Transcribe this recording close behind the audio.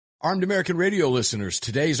Armed American Radio listeners,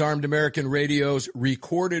 today's Armed American Radio's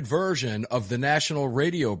recorded version of the national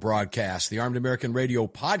radio broadcast, the Armed American Radio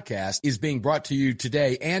podcast, is being brought to you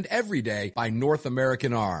today and every day by North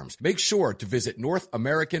American Arms. Make sure to visit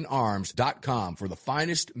NorthAmericanArms.com for the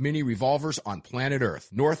finest mini revolvers on planet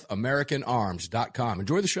Earth. NorthAmericanArms.com.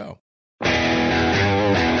 Enjoy the show.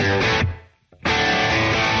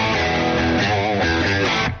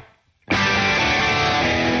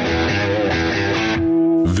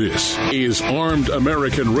 This is Armed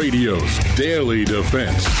American Radio's Daily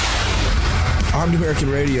Defense. Armed American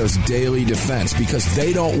Radio's Daily Defense, because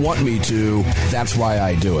they don't want me to, that's why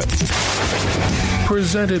I do it.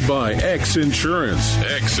 Presented by X Insurance.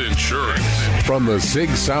 X Insurance. From the Sig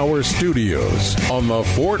Sauer Studios on the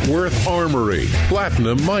Fort Worth Armory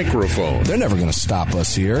Platinum Microphone. They're never going to stop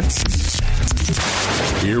us here.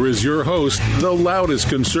 Here is your host, the loudest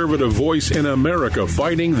conservative voice in America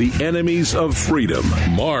fighting the enemies of freedom,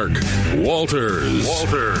 Mark Walters.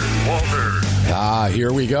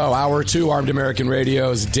 Here we go. Hour 2, Armed American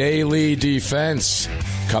Radio's Daily Defense.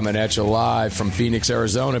 Coming at you live from Phoenix,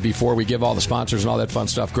 Arizona. Before we give all the sponsors and all that fun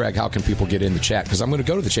stuff, Greg, how can people get in the chat? Because I'm going to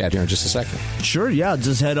go to the chat here in just a second. Sure, yeah.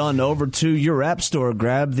 Just head on over to your app store,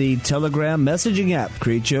 grab the Telegram messaging app,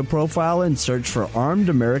 create your profile, and search for Armed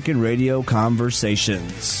American Radio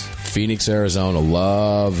Conversations. Phoenix, Arizona.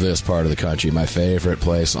 Love this part of the country. My favorite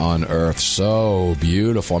place on earth. So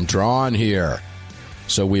beautiful. I'm drawn here.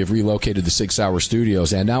 So we have relocated the 6 Hour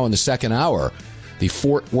Studios, and now in the second hour, the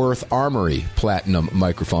Fort Worth Armory Platinum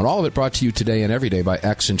Microphone. All of it brought to you today and every day by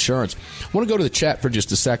X Insurance. I want to go to the chat for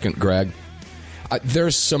just a second, Greg.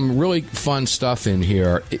 There's some really fun stuff in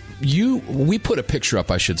here. We put a picture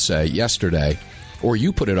up, I should say, yesterday, or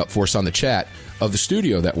you put it up for us on the chat, of the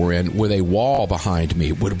studio that we're in with a wall behind me.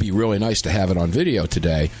 It would be really nice to have it on video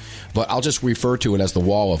today, but I'll just refer to it as the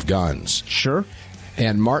wall of guns. Sure.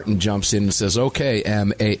 And Martin jumps in and says, okay,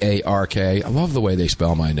 M-A-A-R-K. I love the way they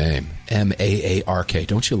spell my name. M-A-A-R-K.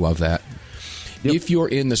 Don't you love that? Yep. If you're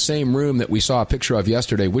in the same room that we saw a picture of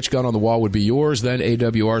yesterday, which gun on the wall would be yours? Then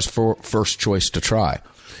AWR's first choice to try.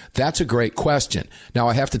 That's a great question. Now,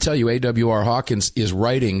 I have to tell you, AWR Hawkins is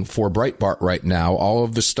writing for Breitbart right now, all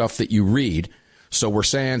of the stuff that you read. So we're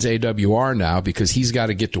sans AWR now because he's got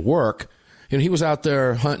to get to work. And he was out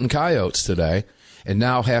there hunting coyotes today, and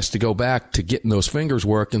now has to go back to getting those fingers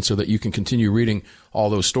working so that you can continue reading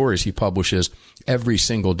all those stories he publishes every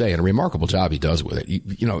single day. And a remarkable job he does with it.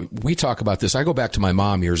 You know, we talk about this. I go back to my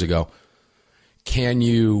mom years ago. Can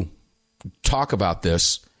you talk about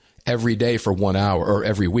this every day for 1 hour, or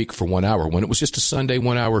every week for 1 hour, when it was just a Sunday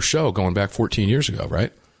 1 hour show going back 14 years ago,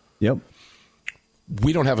 right? Yep.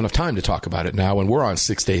 We don't have enough time to talk about it now, and we're on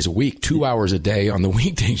 6 days a week, 2 hours a day on the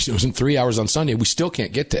weekday shows and 3 hours on Sunday. We still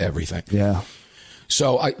can't get to everything. Yeah.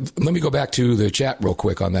 So let me go back to the chat real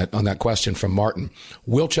quick on that question from Martin.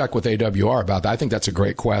 We'll check with AWR about that. I think that's a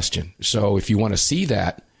great question. So if you want to see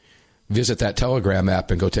that, visit that Telegram app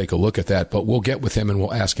and go take a look at that. But we'll get with him and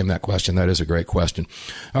we'll ask him that question. That is a great question.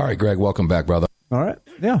 All right, Greg, welcome back, brother. All right.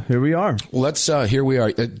 Yeah, here we are. Here we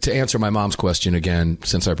are. To answer my mom's question again,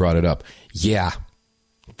 since I brought it up. Yeah,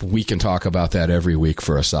 we can talk about that every week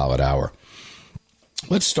for a solid hour.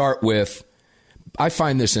 Let's start with, I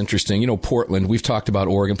find this interesting. You know, Portland, we've talked about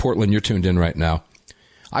Oregon. Portland, you're tuned in right now.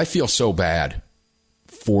 I feel so bad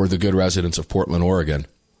for the good residents of Portland, Oregon,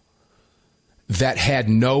 that had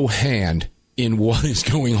no hand in what is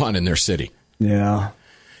going on in their city. Yeah.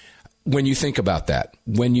 When you think about that,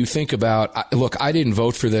 look, I didn't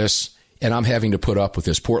vote for this, and I'm having to put up with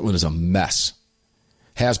this. Portland is a mess.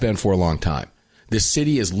 Has been for a long time. This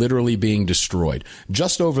city is literally being destroyed.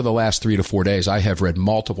 Just over the last 3 to 4 days, I have read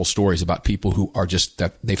multiple stories about people who are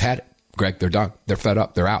they've had it. Greg, they're done. They're fed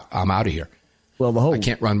up. They're out. I'm out of here. Well, I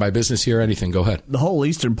can't run my business here or anything. Go ahead. The whole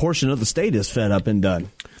eastern portion of the state is fed up and done.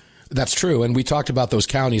 That's true. And we talked about those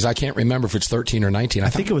counties. I can't remember if it's 13 or 19. I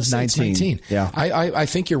think it was 19. Yeah. I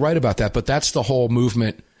think you're right about that. But that's the whole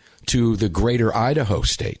movement to the greater Idaho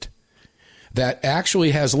state that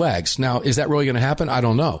actually has legs. Now, is that really going to happen? I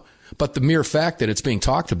don't know. But the mere fact that it's being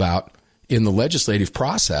talked about in the legislative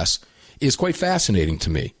process is quite fascinating to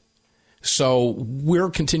me. So we'll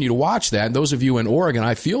continue to watch that. And those of you in Oregon,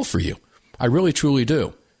 I feel for you. I really, truly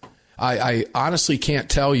do. I honestly can't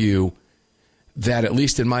tell you that, at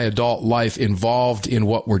least in my adult life, involved in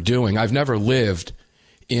what we're doing. I've never lived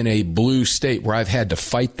in a blue state where I've had to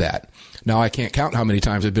fight that. Now, I can't count how many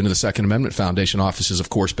times I've been to the Second Amendment Foundation offices, of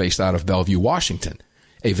course, based out of Bellevue, Washington,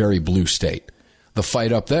 a very blue state. The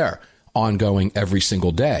fight up there, ongoing every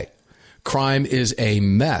single day. Crime is a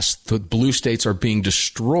mess. The blue states are being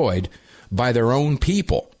destroyed by their own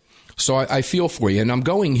people. So I feel for you. And I'm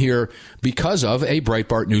going here because of a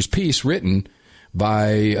Breitbart News piece written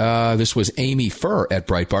by, this was Amy Furr at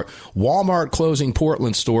Breitbart. Walmart closing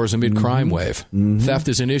Portland stores amid crime wave. Theft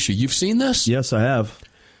is an issue. You've seen this? Yes, I have.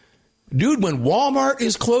 Dude, when Walmart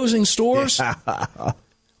is closing stores,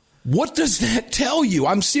 what does that tell you?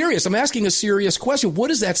 I'm serious. I'm asking a serious question. What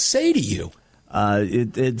does that say to you?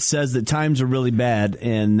 It says that times are really bad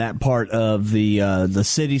in that part of the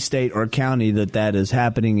city, state, or county that is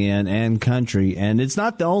happening in, and country. And it's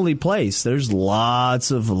not the only place. There's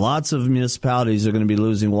lots of municipalities that are going to be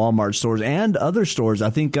losing Walmart stores and other stores. I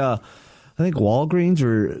think Walgreens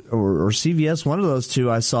or CVS, one of those two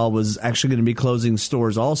I saw was actually going to be closing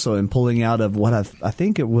stores also and pulling out of what I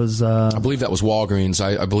think it was. I believe that was Walgreens.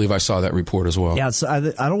 I believe I saw that report as well. Yeah, so I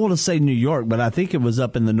don't want to say New York, but I think it was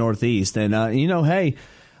up in the Northeast. And, hey,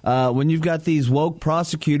 when you've got these woke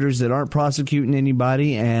prosecutors that aren't prosecuting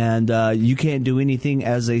anybody and you can't do anything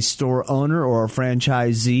as a store owner or a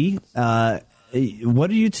franchisee, what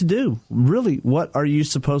are you to do? Really, what are you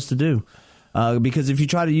supposed to do? Because if you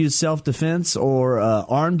try to use self-defense or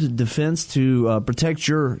armed defense to protect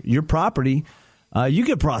your property, you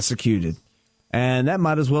get prosecuted. And that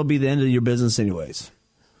might as well be the end of your business anyways.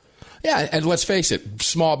 Yeah, and let's face it,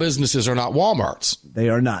 small businesses are not Walmarts. They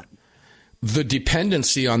are not. The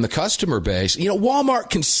dependency on the customer base, Walmart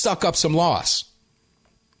can suck up some loss.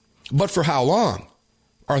 But for how long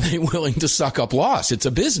are they willing to suck up loss? It's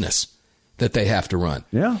a business that they have to run.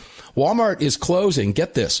 Yeah. Walmart is closing,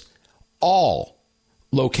 get this, all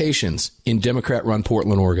locations in Democrat-run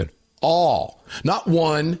Portland, Oregon. All. Not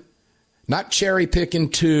one, not cherry-picking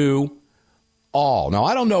two, all. Now,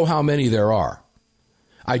 I don't know how many there are.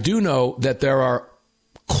 I do know that there are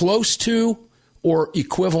close to or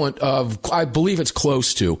equivalent of, I believe it's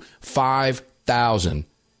close to, 5,000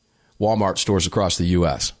 Walmart stores across the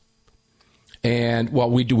U.S. And, well,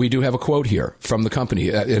 we do have a quote here from the company,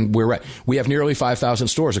 and we're right. We have nearly 5,000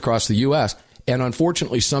 stores across the U.S., and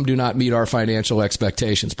unfortunately, some do not meet our financial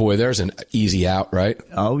expectations. Boy, there's an easy out, right?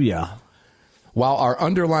 Oh, yeah. While our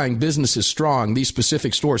underlying business is strong, these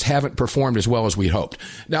specific stores haven't performed as well as we hoped.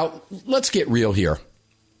 Now, let's get real here.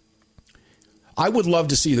 I would love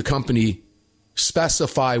to see the company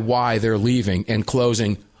specify why they're leaving and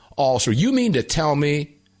closing all stores. You mean to tell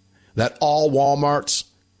me that all Walmarts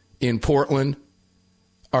in Portland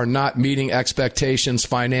are not meeting expectations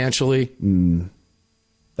financially?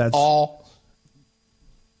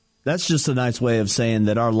 That's just a nice way of saying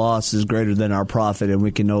that our loss is greater than our profit and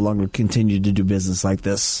we can no longer continue to do business like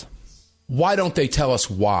this. Why don't they tell us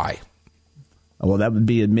why? Well, that would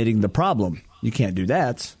be admitting the problem. You can't do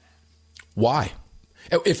that. Why?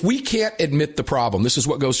 If we can't admit the problem, this is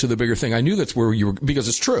what goes to the bigger thing. I knew that's where you were, because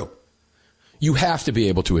it's true. You have to be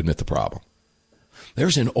able to admit the problem.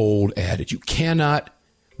 There's an old adage. You cannot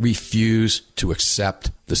refuse to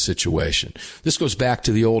accept the situation. This goes back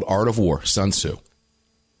to the old art of war, Sun Tzu.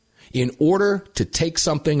 In order to take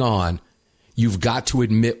something on, you've got to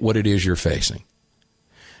admit what it is you're facing.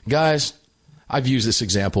 Guys, I've used this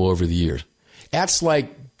example over the years. That's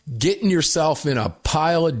like getting yourself in a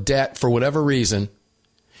pile of debt for whatever reason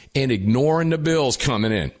and ignoring the bills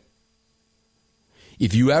coming in.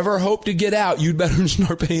 If you ever hope to get out, you'd better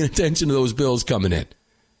start paying attention to those bills coming in.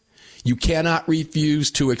 You cannot refuse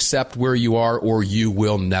to accept where you are, or you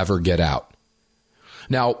will never get out.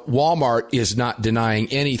 Now, Walmart is not denying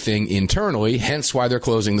anything internally, hence why they're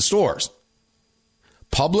closing the stores.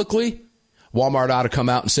 Publicly, Walmart ought to come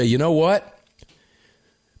out and say, you know what?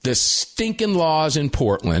 The stinking laws in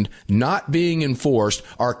Portland not being enforced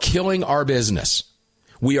are killing our business.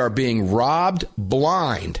 We are being robbed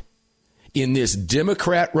blind in this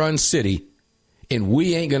Democrat-run city, and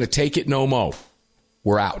we ain't going to take it no more.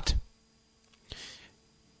 We're out.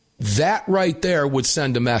 That right there would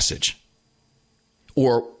send a message.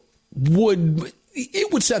 Or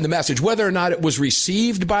it would send the message. Whether or not it was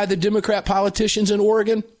received by the Democrat politicians in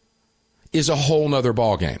Oregon is a whole nother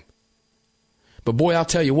ballgame. But boy, I'll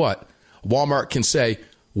tell you what, Walmart can say,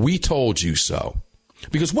 we told you so.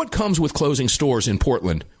 Because what comes with closing stores in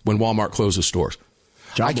Portland when Walmart closes stores?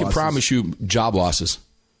 I can promise you job losses,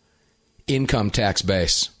 income tax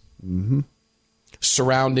base,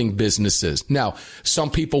 surrounding businesses. Now,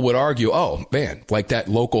 some people would argue, oh, man, like that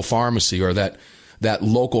local pharmacy or that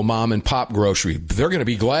local mom and pop grocery, they're going to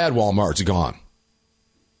be glad Walmart's gone.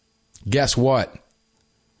 Guess what?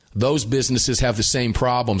 Those businesses have the same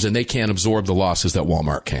problems, and they can't absorb the losses that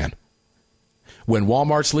Walmart can. When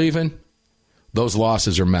Walmart's leaving, those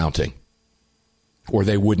losses are mounting, or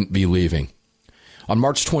they wouldn't be leaving. On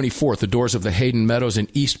March 24th, the doors of the Hayden Meadows and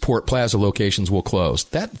Eastport Plaza locations will close.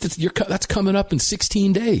 That's coming up in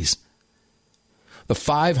 16 days. The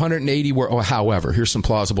 580 however, here's some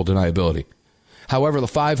plausible deniability. However, the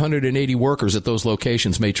 580 workers at those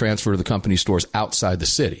locations may transfer to the company stores outside the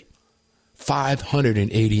city.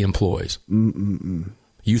 580 employees.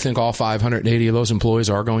 You think all 580 of those employees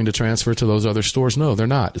are going to transfer to those other stores? No, they're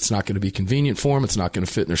not. It's not going to be convenient for them. It's not going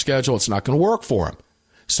to fit in their schedule. It's not going to work for them.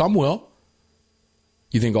 Some will.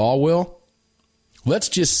 You think all will? Let's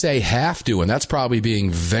just say half do, and that's probably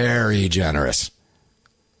being very generous.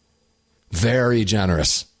 Very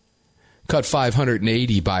generous. Cut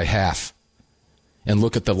 580 by half and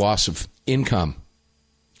look at the loss of income,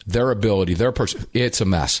 their ability, it's a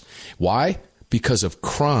mess. Why? Because of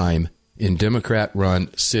crime in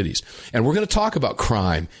Democrat-run cities. And we're going to talk about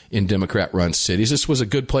crime in Democrat-run cities. This was a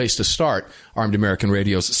good place to start Armed American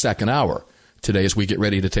Radio's second hour today as we get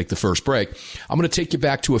ready to take the first break. I'm going to take you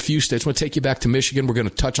back to a few states. I'm going to take you back to Michigan. We're going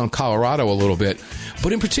to touch on Colorado a little bit,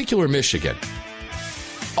 but in particular Michigan.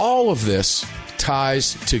 All of this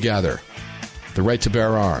ties together. The right to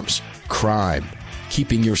bear arms, crime,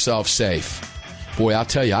 keeping yourself safe. Boy, I'll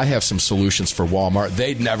tell you, I have some solutions for Walmart.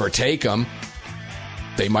 They'd never take them.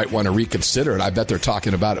 They might want to reconsider it. I bet they're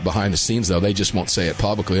talking about it behind the scenes, though. They just won't say it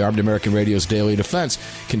publicly. Armed American Radio's Daily Defense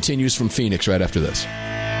continues from Phoenix right after this.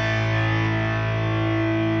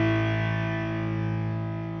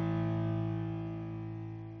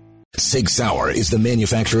 Sig Sauer is the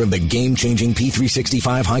manufacturer of the game-changing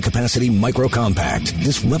P365 high-capacity micro-compact.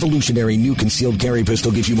 This revolutionary new concealed carry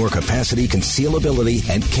pistol gives you more capacity, concealability,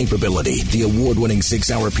 and capability. The award-winning Sig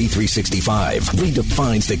Sauer P365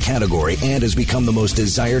 redefines the category and has become the most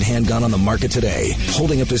desired handgun on the market today.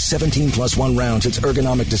 Holding up to 17+1 rounds, its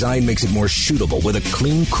ergonomic design makes it more shootable with a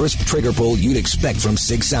clean, crisp trigger pull you'd expect from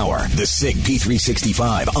Sig Sauer. The Sig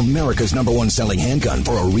P365, America's #1 selling handgun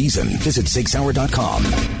for a reason. Visit SigSauer.com.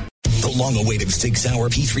 The long-awaited Sig Sauer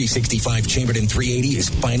P365 chambered in .380 is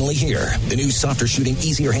finally here. The new softer shooting,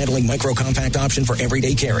 easier handling micro-compact option for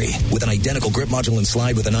everyday carry. With an identical grip module and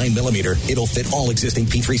slide with a 9mm, it'll fit all existing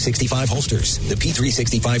P365 holsters. The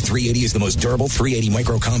P365 .380 is the most durable .380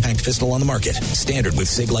 micro-compact pistol on the market. Standard with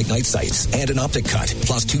SIG-like night sights and an optic cut,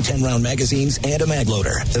 plus 2 10-round magazines and a mag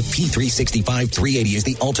loader. The P365 .380 is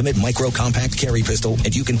the ultimate micro-compact carry pistol,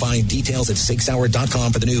 and you can find details at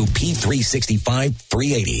SigSauer.com for the new P365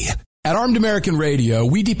 .380. At Armed American Radio,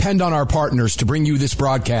 we depend on our partners to bring you this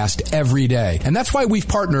broadcast every day. And that's why we've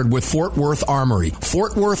partnered with Fort Worth Armory.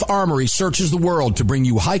 Fort Worth Armory searches the world to bring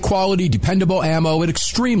you high-quality, dependable ammo at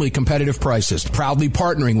extremely competitive prices. Proudly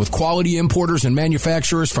partnering with quality importers and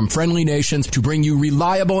manufacturers from friendly nations to bring you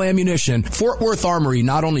reliable ammunition, Fort Worth Armory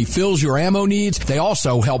not only fills your ammo needs, they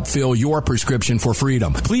also help fill your prescription for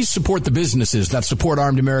freedom. Please support the businesses that support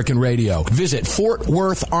Armed American Radio. Visit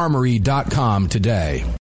FortWorthArmory.com today.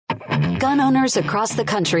 Gun owners across the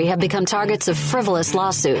country have become targets of frivolous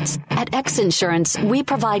lawsuits. At X Insurance, we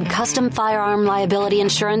provide custom firearm liability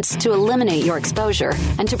insurance to eliminate your exposure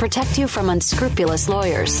and to protect you from unscrupulous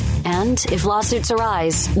lawyers. And if lawsuits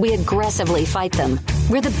arise, we aggressively fight them.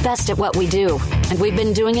 We're the best at what we do, and we've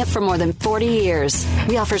been doing it for more than 40 years.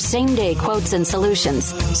 We offer same-day quotes and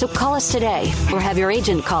solutions. So call us today or have your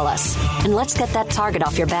agent call us, and let's get that target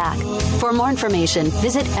off your back. For more information,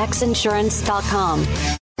 visit xinsurance.com.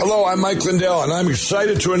 Hello, I'm Mike Lindell, and I'm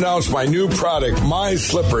excited to announce my new product, My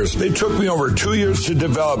Slippers. They took me over 2 years to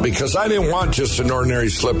develop because I didn't want just an ordinary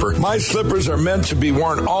slipper. My slippers are meant to be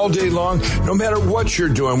worn all day long, no matter what you're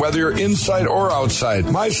doing, whether you're inside or outside.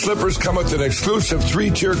 My slippers come with an exclusive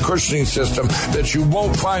 3-tier cushioning system that you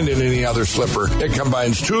won't find in any other slipper. It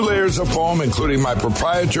combines 2 layers of foam, including my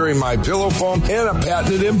proprietary My Pillow foam and a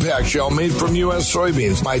patented impact shell made from U.S.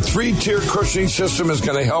 soybeans. My 3-tier cushioning system is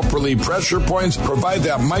going to help relieve pressure points, provide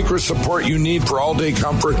that micro support you need for all-day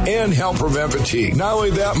comfort, and help prevent fatigue. Not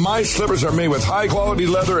only that, My Slippers are made with high-quality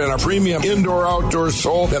leather and a premium indoor-outdoor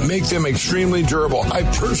sole that make them extremely durable. I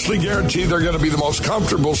personally guarantee they're going to be the most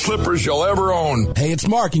comfortable slippers you'll ever own. Hey, it's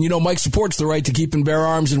Mark, and you know Mike supports the right to keep and bear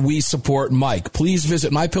arms, and we support Mike. Please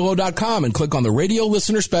visit MyPillow.com and click on the radio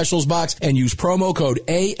listener specials box and use promo code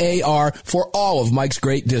AAR for all of Mike's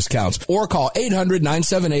great discounts. Or call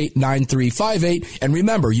 800-978-9358, and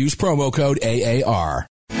remember, use promo code AAR.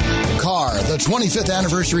 Car, the 25th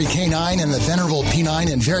anniversary K9 and the venerable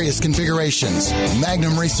P9 in various configurations.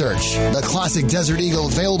 Magnum Research, the classic Desert Eagle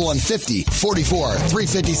available in 50, 44,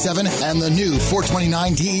 357, and the new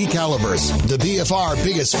 429 DE calibers. The BFR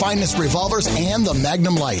biggest finest revolvers and the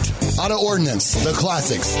Magnum Light. Auto Ordnance, the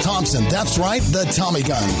classics. Thompson, that's right, the Tommy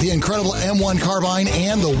gun, the incredible M1 carbine,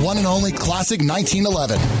 and the one and only classic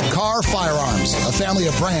 1911. Car Firearms, a family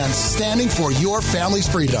of brands standing for your family's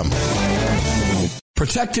freedom.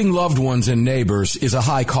 Protecting loved ones and neighbors is a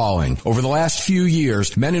high calling. Over the last few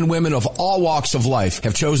years, men and women of all walks of life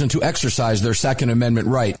have chosen to exercise their Second Amendment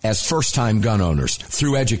right as first-time gun owners.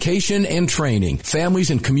 Through education and training, families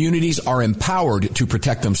and communities are empowered to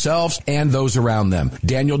protect themselves and those around them.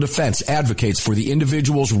 Daniel Defense advocates for the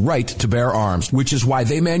individual's right to bear arms, which is why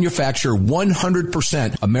they manufacture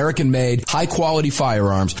 100% American-made, high-quality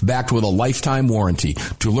firearms backed with a lifetime warranty.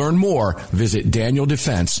 To learn more, visit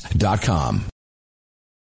DanielDefense.com.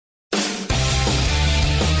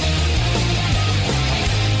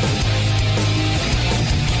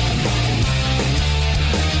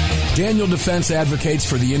 Daniel Defense advocates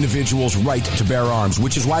for the individual's right to bear arms,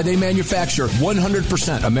 which is why they manufacture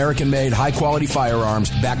 100% American-made, high-quality firearms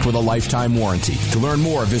backed with a lifetime warranty. To learn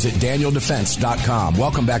more, visit DanielDefense.com.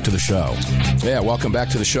 Welcome back to the show. Yeah, welcome back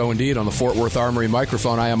to the show indeed on the Fort Worth Armory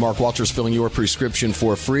microphone. I am Mark Walters, filling your prescription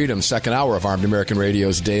for freedom. Second hour of Armed American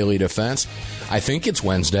Radio's Daily Defense. I think it's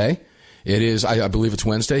Wednesday. It is, I believe it's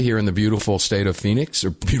Wednesday here in the beautiful state of Phoenix,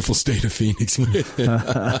 or beautiful state of Phoenix.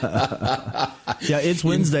 Yeah, it's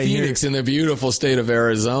Wednesday in Phoenix, in the beautiful state of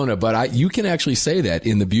Arizona. But you can actually say that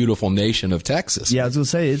in the beautiful nation of Texas. Yeah, I was going to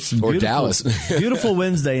say it's or Dallas. Beautiful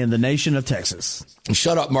Wednesday in the nation of Texas.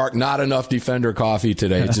 Shut up, Mark. Not enough Defender coffee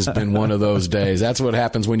today. It's just been one of those days. That's what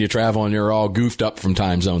happens when you travel and you're all goofed up from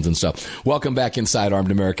time zones and stuff. Welcome back inside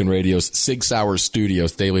Armed American Radio's Sig Sauer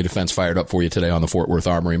Studios. Daily Defense fired up for you today on the Fort Worth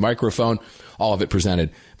Armory microphone. All of it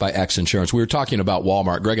presented by X Insurance. We were talking about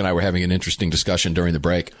Walmart. Greg and I were having an interesting discussion during the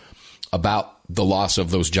break about the loss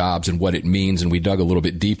of those jobs and what it means, and we dug a little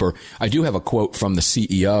bit deeper. I do have a quote from the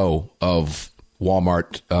CEO of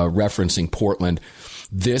Walmart referencing Portland.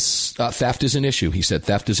 This theft is an issue. He said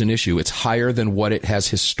theft is an issue. It's higher than what it has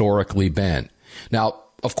historically been. Now,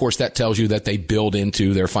 of course, that tells you that they build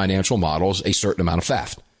into their financial models a certain amount of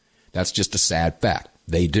theft. That's just a sad fact.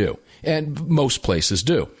 They do. And most places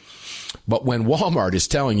do. But when Walmart is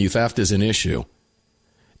telling you theft is an issue,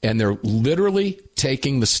 and they're literally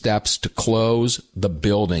taking the steps to close the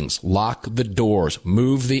buildings, lock the doors,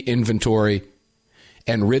 move the inventory,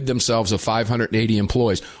 and rid themselves of 580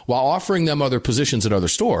 employees while offering them other positions at other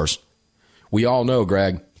stores, we all know,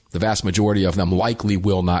 Greg, the vast majority of them likely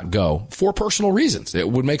will not go for personal reasons. It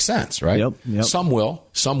would make sense, right? Yep. Some will,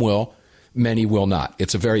 many will not.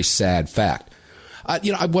 It's a very sad fact.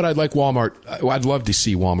 What I'd like Walmart, I'd love to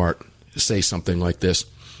see Walmart say something like this.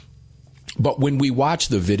 But when we watch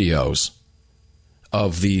the videos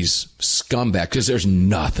of these scumbags, because there's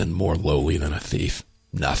nothing more lowly than a thief.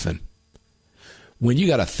 Nothing. When you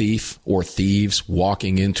got a thief or thieves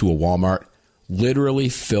walking into a Walmart, literally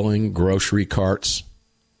filling grocery carts,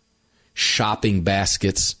 shopping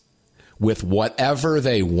baskets with whatever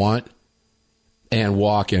they want and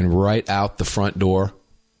walking right out the front door,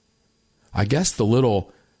 I guess the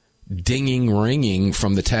little dinging, ringing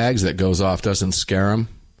from the tags that goes off doesn't scare them.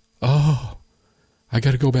 Oh, I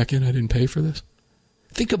got to go back in. I didn't pay for this.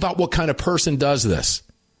 Think about what kind of person does this.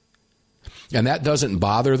 And that doesn't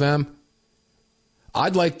bother them.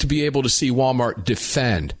 I'd like to be able to see Walmart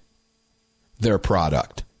defend their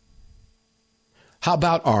product. How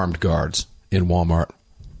about armed guards in Walmart?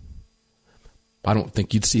 I don't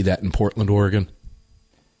think you'd see that in Portland, Oregon.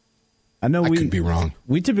 I know I could be wrong.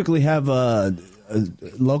 We typically have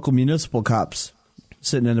local municipal cops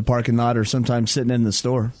sitting in the parking lot or sometimes sitting in the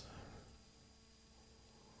store.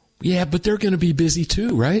 Yeah, but they're going to be busy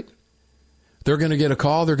too, right? They're going to get a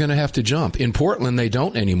call. They're going to have to jump. In Portland, they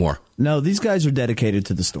don't anymore. No, these guys are dedicated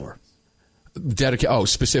to the store.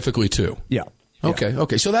 Specifically to? Yeah.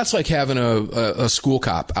 Okay. So that's like having a school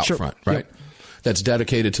cop out front, right? Yep. That's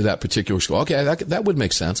dedicated to that particular school. Okay, that would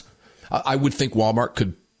make sense. I would think Walmart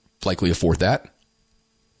could likely afford that.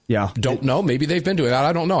 Yeah. Don't know. Maybe they've been doing that.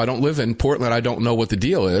 I don't know. I don't live in Portland. I don't know what the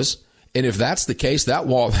deal is. And if that's the case,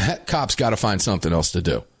 that cop's got to find something else to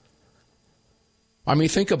do. I mean,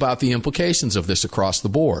 think about the implications of this across the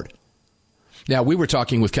board. Now, we were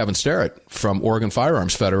talking with Kevin Sterrett from Oregon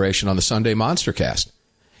Firearms Federation on the Sunday Monstercast.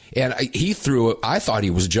 And I thought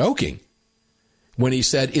he was joking when he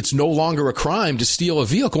said it's no longer a crime to steal a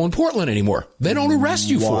vehicle in Portland anymore. They don't arrest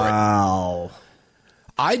you for it. Wow.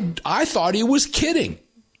 I thought he was kidding.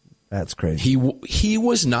 That's crazy. He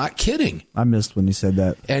was not kidding. I missed when he said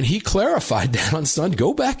that. And he clarified that on Sunday.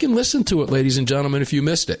 Go back and listen to it, ladies and gentlemen, if you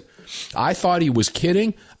missed it. I thought he was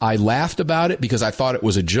kidding. I laughed about it because I thought it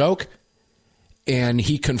was a joke. And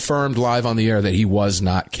he confirmed live on the air that he was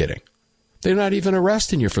not kidding. They're not even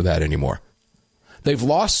arresting you for that anymore. They've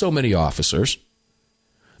lost so many officers.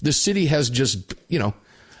 The city has just,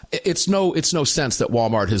 it's no sense that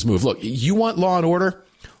Walmart has moved. Look, you want law and order?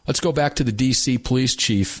 Let's go back to the D.C. police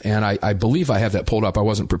chief, and I believe I have that pulled up. I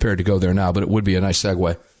wasn't prepared to go there now, but it would be a nice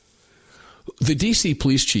segue. The D.C.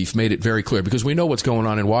 police chief made it very clear, because we know what's going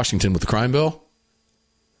on in Washington with the crime bill.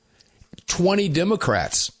 20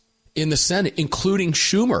 Democrats in the Senate, including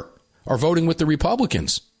Schumer, are voting with the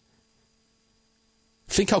Republicans.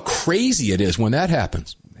 Think how crazy it is when that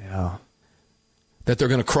happens. Yeah. That they're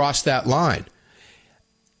going to cross that line.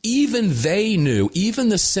 Even they knew, even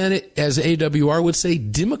the Senate, as AWR would say,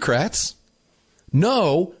 Democrats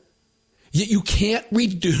know you can't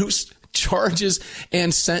reduce charges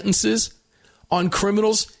and sentences on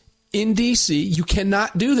criminals in D.C. You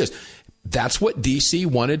cannot do this. That's what D.C.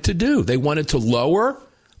 wanted to do. They wanted to lower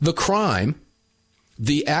the crime,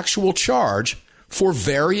 the actual charge for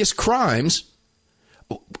various crimes.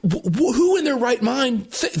 Who in their right mind?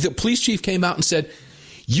 The police chief came out and said,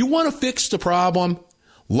 you want to fix the problem?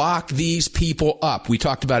 Lock these people up. We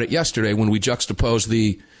talked about it yesterday when we juxtaposed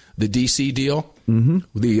the D.C. deal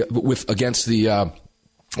against the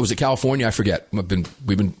was it California? I forget. We've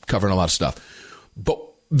been covering a lot of stuff, but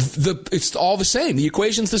it's all the same. The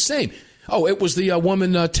equation's the same. Oh, it was the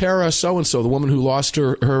woman Tara so and so, the woman who lost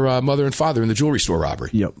her mother and father in the jewelry store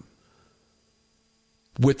robbery. Yep.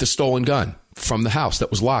 With the stolen gun from the house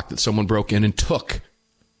that was locked that someone broke in and took.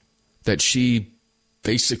 That she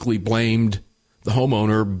basically blamed the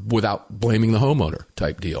homeowner without blaming the homeowner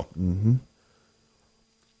type deal. Mm-hmm.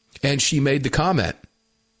 And she made the comment,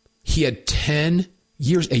 he had 10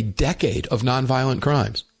 years, a decade of nonviolent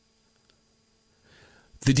crimes.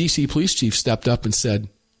 The D.C. police chief stepped up and said,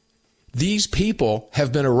 these people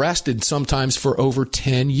have been arrested sometimes for over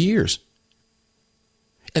 10 years.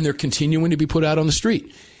 And they're continuing to be put out on the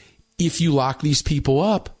street. If you lock these people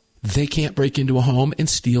up, they can't break into a home and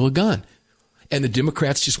steal a gun. And the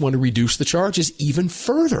Democrats just want to reduce the charges even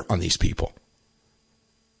further on these people.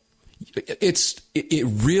 It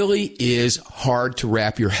really is hard to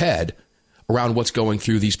wrap your head around what's going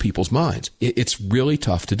through these people's minds. It's really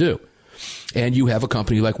tough to do. And you have a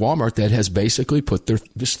company like Walmart that has basically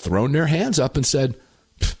just thrown their hands up and said,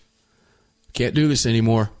 can't do this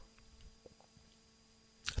anymore.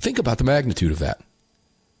 Think about the magnitude of that.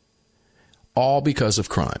 All because of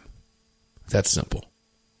crime. That's simple.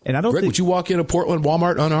 And I don't Rick, think, would you walk into Portland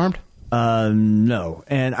Walmart unarmed? No.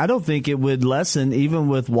 And I don't think it would lessen, even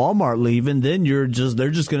with Walmart leaving, then they're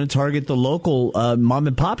just going to target the local mom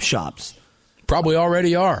and pop shops. Probably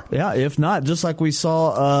already are. Yeah, if not, just like we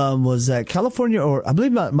saw, was that California, or I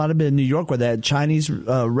believe it might have been New York, where that Chinese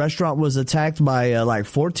restaurant was attacked by like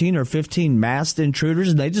 14 or 15 masked intruders,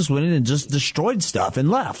 and they just went in and just destroyed stuff and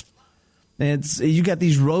left. And you got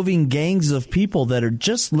these roving gangs of people that are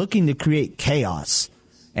just looking to create chaos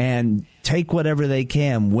and take whatever they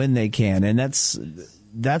can when they can. And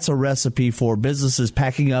that's a recipe for businesses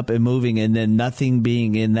packing up and moving and then nothing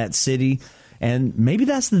being in that city. And maybe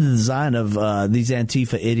that's the design of these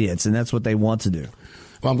Antifa idiots, and that's what they want to do.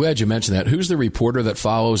 Well, I'm glad you mentioned that. Who's the reporter that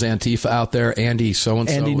follows Antifa out there? Andy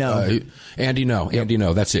so-and-so? Andy No. Andy No. Yep. Andy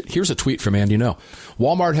No. That's it. Here's a tweet from Andy No.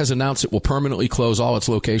 Walmart has announced it will permanently close all its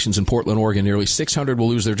locations in Portland, Oregon. Nearly 600 will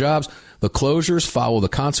lose their jobs. The closures follow the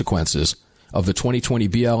consequences of the 2020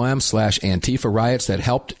 BLM/Antifa riots that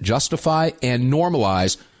helped justify and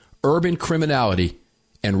normalize urban criminality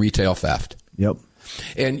and retail theft. Yep.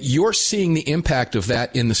 And you're seeing the impact of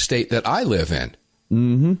that in the state that I live in.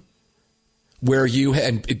 Mm-hmm. Where you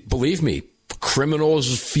had, believe me,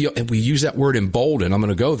 criminals feel, and we use that word emboldened. I'm going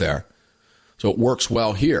to go there. So it works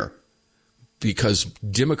well here because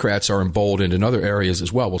Democrats are emboldened in other areas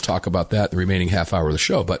as well. We'll talk about that the remaining half hour of the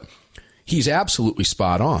show. But he's absolutely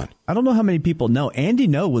spot on. I don't know how many people know. Andy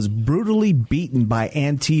No was brutally beaten by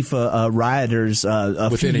Antifa rioters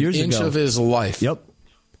a few years ago. Within an inch of his life. Yep.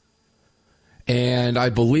 And I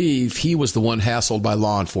believe he was the one hassled by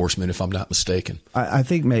law enforcement, if I'm not mistaken. I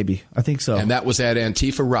think maybe. I think so. And that was at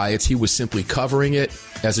Antifa riots. He was simply covering it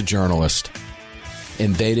as a journalist.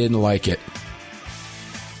 And they didn't like it.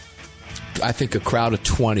 I think a crowd of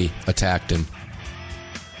 20 attacked him.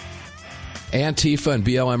 Antifa and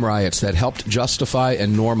BLM riots that helped justify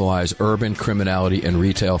and normalize urban criminality and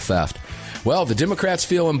retail theft. Well, the Democrats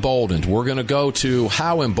feel emboldened. We're going to go to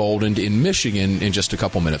how emboldened in Michigan in just a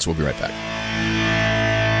couple minutes. We'll be right back.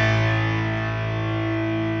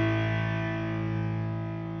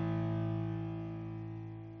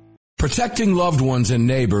 Protecting loved ones and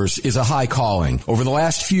neighbors is a high calling. Over the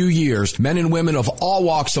last few years, men and women of all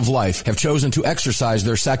walks of life have chosen to exercise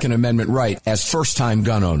their Second Amendment right as first-time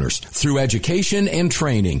gun owners. Through education and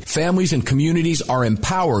training, families and communities are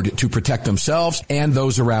empowered to protect themselves and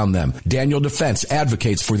those around them. Daniel Defense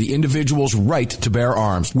advocates for the individual's right to bear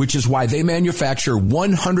arms, which is why they manufacture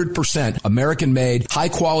 100% American-made,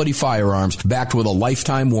 high-quality firearms backed with a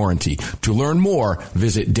lifetime warranty. To learn more,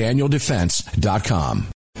 visit DanielDefense.com.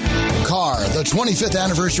 Car, the 25th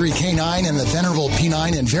anniversary K9 and the venerable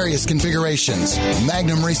P9 in various configurations.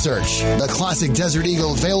 Magnum Research, the classic Desert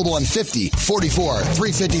Eagle available in 50, 44,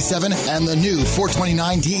 357, and the new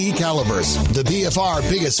 429 DE calibers. The BFR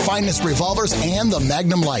biggest finest revolvers and the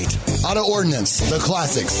Magnum Light. Auto Ordnance, the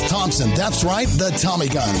classics. Thompson, that's right, the Tommy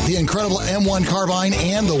gun, the incredible M1 carbine,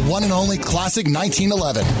 and the one and only classic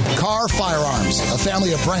 1911. Car Firearms, a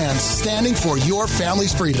family of brands standing for your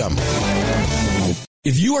family's freedom.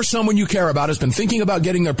 If you or someone you care about has been thinking about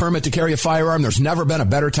getting their permit to carry a firearm, there's never been a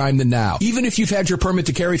better time than now. Even if you've had your permit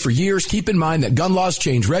to carry for years, keep in mind that gun laws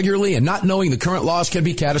change regularly, and not knowing the current laws can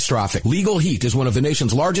be catastrophic. Legal Heat is one of the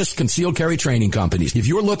nation's largest concealed carry training companies. If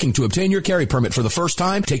you're looking to obtain your carry permit for the first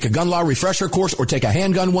time, take a gun law refresher course or take a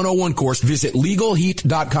handgun 101 course, visit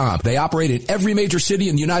LegalHeat.com. They operate in every major city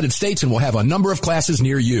in the United States and will have a number of classes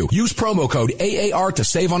near you. Use promo code AAR to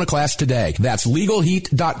save on a class today. That's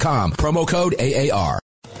LegalHeat.com. Promo code AAR.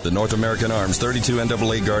 The North American Arms 32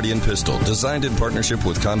 NAA Guardian pistol, designed in partnership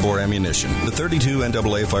with Conbor Ammunition. The 32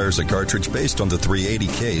 NAA fires a cartridge based on the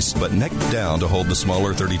 .380 case, but neck down to hold the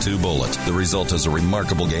smaller .32 bullet. The result is a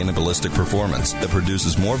remarkable gain in ballistic performance that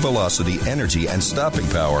produces more velocity, energy, and stopping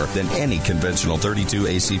power than any conventional .32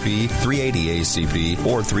 ACP, .380 ACP,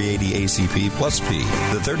 or .380 ACP plus P.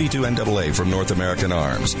 The 32 NAA from North American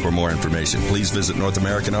Arms. For more information, please visit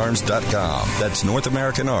NorthAmericanArms.com. That's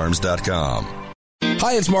NorthAmericanArms.com.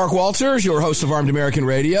 Hi, it's Mark Walters, your host of Armed American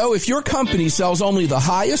Radio. If your company sells only the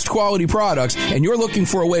highest quality products and you're looking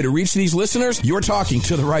for a way to reach these listeners, you're talking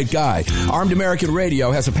to the right guy. Armed American Radio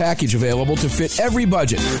has a package available to fit every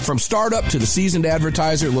budget, from startup to the seasoned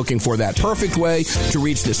advertiser looking for that perfect way to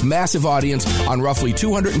reach this massive audience on roughly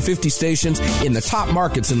 250 stations in the top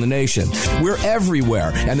markets in the nation. We're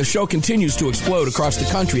everywhere, and the show continues to explode across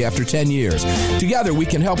the country after 10 years. Together, we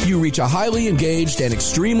can help you reach a highly engaged and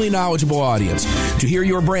extremely knowledgeable audience. To hear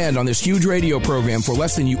your brand on this huge radio program for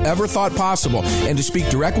less than you ever thought possible and to speak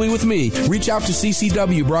directly with me, reach out to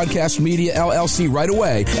CCW Broadcast Media LLC right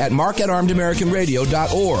away at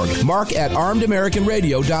mark@armedamericanradio.org.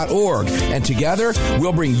 mark@armedamericanradio.org. And together,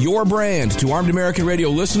 we'll bring your brand to Armed American Radio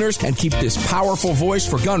listeners and keep this powerful voice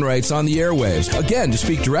for gun rights on the airwaves. Again, to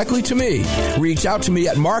speak directly to me, reach out to me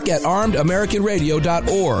at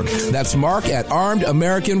mark@armedamericanradio.org. That's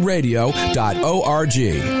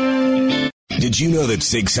mark@armedamericanradio.org. Did you know that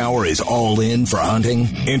Sig Sauer is all in for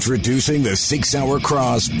hunting? Introducing the Sig Sauer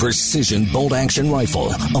Cross Precision Bolt Action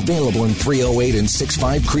Rifle. Available in .308 and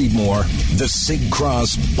 6.5 Creedmoor. The Sig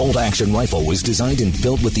Cross Bolt Action Rifle was designed and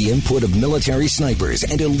built with the input of military snipers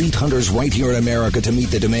and elite hunters right here in America to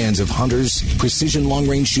meet the demands of hunters, precision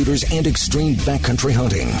long-range shooters, and extreme backcountry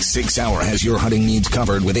hunting. Sig Sauer has your hunting needs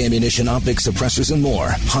covered with ammunition, optics, suppressors, and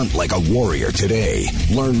more. Hunt like a warrior today.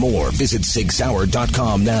 Learn more. Visit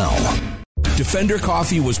SigSauer.com now. Defender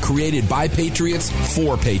Coffee was created by patriots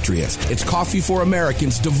for patriots. It's coffee for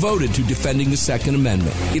Americans devoted to defending the Second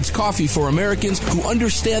Amendment. It's coffee for Americans who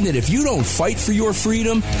understand that if you don't fight for your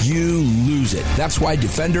freedom, you lose it. That's why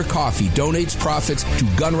Defender Coffee donates profits to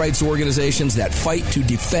gun rights organizations that fight to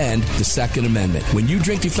defend the Second Amendment. When you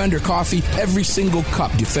drink Defender Coffee, every single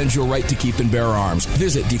cup defends your right to keep and bear arms.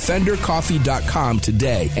 Visit DefenderCoffee.com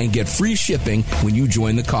today and get free shipping when you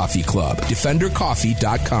join the coffee club.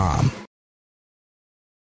 DefenderCoffee.com.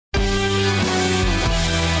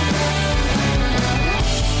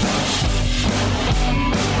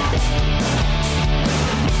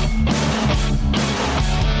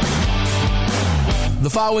 The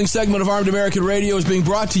following segment of Armed American Radio is being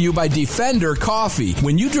brought to you by Defender Coffee.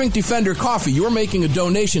 When you drink Defender Coffee, you're making a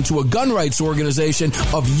donation to a gun rights organization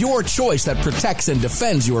of your choice that protects and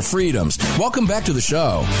defends your freedoms. Welcome back to the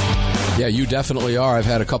show. Yeah, you definitely are. I've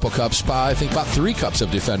had a couple cups, I think about 3 cups of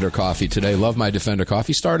Defender Coffee today. Love my Defender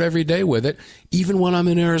Coffee. Start every day with it, even when I'm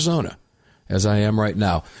in Arizona, as I am right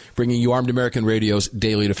now. Bringing you Armed American Radio's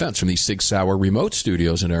Daily Defense from the Sig Sauer remote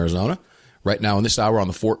studios in Arizona. Right now in this hour on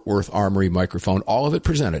the Fort Worth Armory microphone, all of it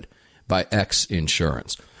presented by X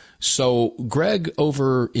Insurance. So Greg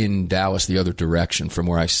over in Dallas, the other direction from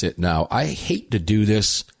where I sit now, I hate to do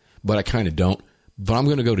this, but I kind of don't. But I'm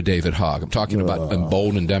going to go to David Hogg. I'm talking about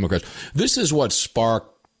emboldened Democrats. This is what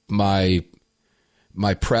sparked my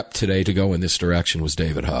prep today to go in this direction was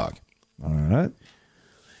David Hogg. All right.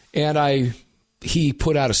 And he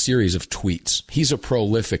put out a series of tweets. He's a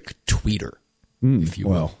prolific tweeter, if you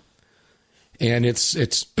will. And it's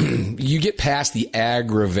you get past the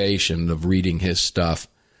aggravation of reading his stuff,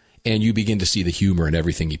 and you begin to see the humor in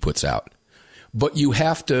everything he puts out. But you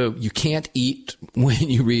can't eat when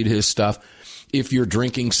you read his stuff. If you're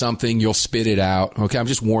drinking something, you'll spit it out. Okay, I'm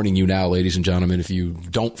just warning you now, ladies and gentlemen, if you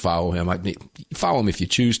don't follow him, follow him if you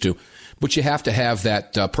choose to. But you have to have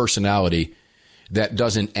that personality that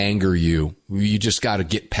doesn't anger you. You just got to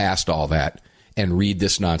get past all that and read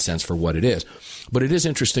this nonsense for what it is. But it is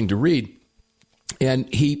interesting to read. And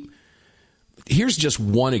here's just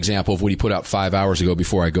one example of what he put out 5 hours ago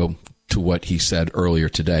before I go to what he said earlier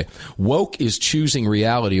today. Woke is choosing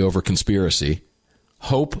reality over conspiracy,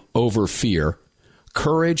 hope over fear,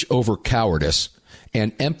 courage over cowardice,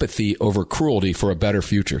 and empathy over cruelty for a better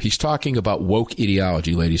future. He's talking about woke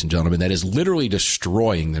ideology, ladies and gentlemen, that is literally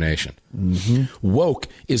destroying the nation. Mm-hmm. Woke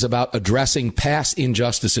is about addressing past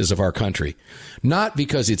injustices of our country, not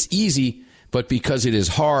because it's easy, but because it is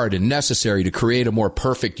hard and necessary to create a more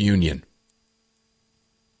perfect union.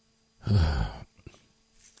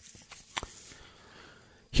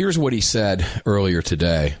 Here's what he said earlier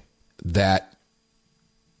today that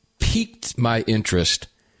piqued my interest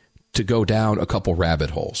to go down a couple rabbit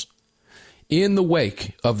holes. In the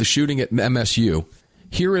wake of the shooting at MSU,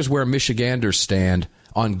 here is where Michiganders stand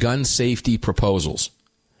on gun safety proposals.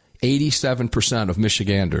 87% of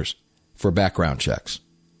Michiganders for background checks.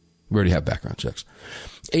 We already have background checks.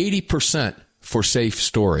 80% for safe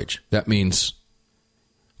storage. That means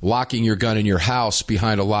locking your gun in your house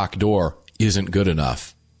behind a locked door isn't good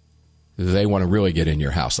enough. They want to really get in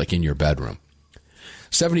your house, like in your bedroom.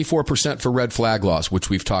 74% for red flag laws, which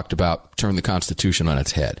we've talked about, turn the Constitution on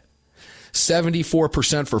its head.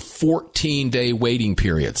 74% for 14-day waiting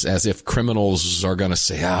periods, as if criminals are going to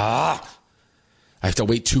say, I have to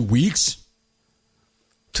wait 2 weeks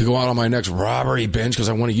to go out on my next robbery binge because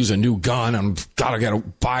I want to use a new gun. I've got to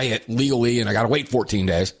buy it legally, and I got to wait 14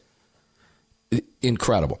 days.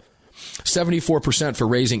 Incredible. 74% for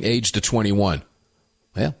raising age to 21.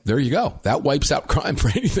 Well, there you go. That wipes out crime for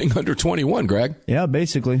anything under 21, Greg. Yeah,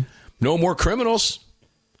 basically. No more criminals.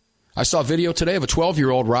 I saw a video today of a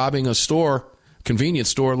 12-year-old robbing a store, convenience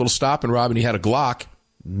store, a little stop and rob, and he had a Glock.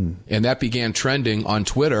 And that began trending on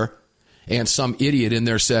Twitter. And some idiot in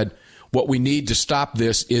there said, what we need to stop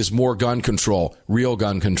this is more gun control, real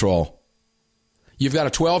gun control. You've got a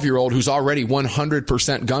 12-year-old who's already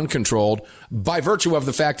 100% gun controlled by virtue of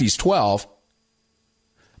the fact he's 12,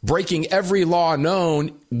 breaking every law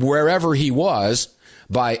known wherever he was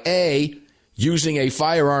by A, using a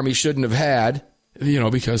firearm he shouldn't have had,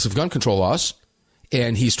 because of gun control laws,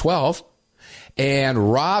 and he's 12,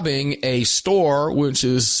 and robbing a store, which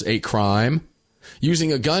is a crime,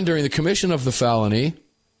 using a gun during the commission of the felony,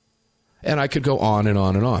 and I could go on and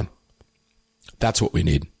on and on. That's what we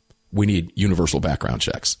need. We need universal background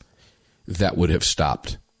checks. That would have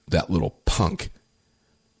stopped that little punk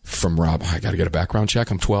from rob. I got to get a background check.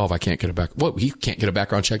 I'm 12. I can't get a back. Well, he can't get a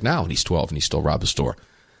background check now, and he's 12, and he still robbed the store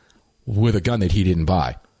with a gun that he didn't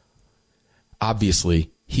buy.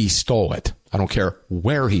 Obviously, he stole it. I don't care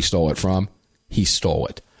where he stole it from. He stole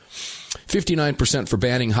it. 59% for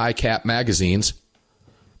banning high-cap magazines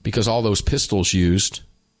because all those pistols used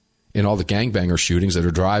in all the gangbanger shootings that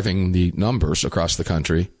are driving the numbers across the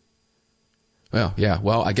country. Well, yeah.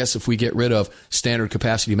 Well, I guess if we get rid of standard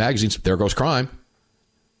capacity magazines, there goes crime.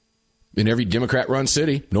 In every Democrat-run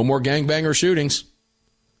city, no more gangbanger shootings.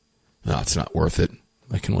 No, it's not worth it.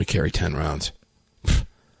 I can only carry 10 rounds.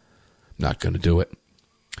 Not going to do it.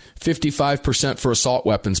 55% for assault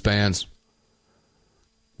weapons bans,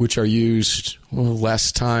 which are used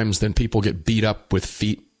less times than people get beat up with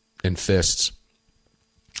feet and fists.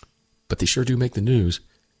 But they sure do make the news,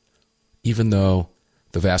 even though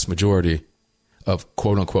the vast majority of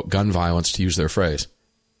quote-unquote gun violence, to use their phrase,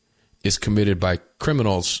 is committed by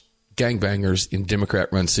criminals, gangbangers in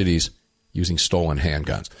Democrat-run cities using stolen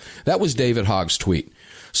handguns. That was David Hogg's tweet.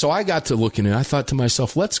 So I got to looking and I thought to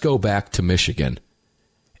myself, let's go back to Michigan.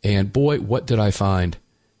 And boy, what did I find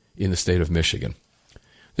in the state of Michigan?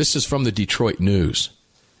 This is from the Detroit News.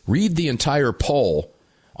 Read the entire poll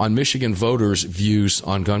on Michigan voters' views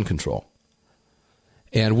on gun control.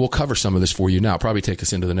 And we'll cover some of this for you now. Probably take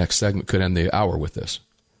us into the next segment. Could end the hour with this.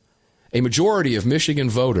 A majority of Michigan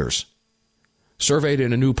voters surveyed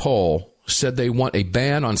in a new poll said they want a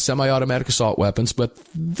ban on semi-automatic assault weapons, but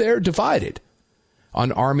they're divided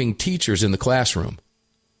on arming teachers in the classroom.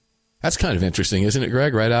 That's kind of interesting, isn't it,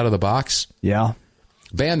 Greg? Right out of the box? Yeah.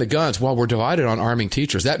 Ban the guns. Well, we're divided on arming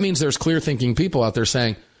teachers. That means there's clear-thinking people out there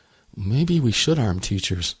saying, maybe we should arm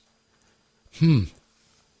teachers.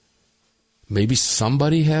 Maybe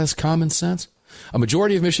somebody has common sense. A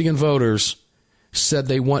majority of Michigan voters said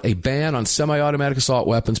they want a ban on semi-automatic assault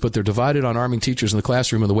weapons, but they're divided on arming teachers in the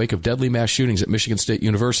classroom in the wake of deadly mass shootings at Michigan State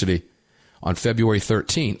University on February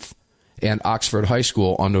 13th and Oxford High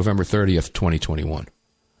School on November 30th, 2021.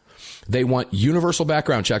 They want universal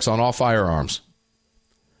background checks on all firearms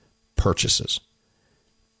purchases.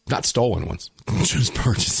 Not stolen ones, just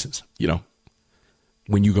purchases,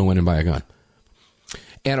 when you go in and buy a gun.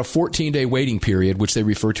 And a 14-day waiting period, which they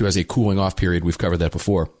refer to as a cooling off period. We've covered that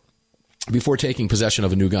before taking possession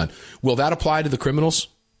of a new gun. Will that apply to the criminals?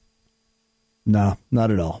 No,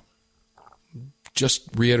 not at all. Just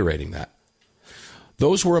reiterating that.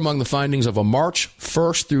 Those were among the findings of a March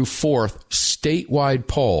 1st through 4th statewide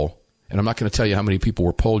poll. And I'm not going to tell you how many people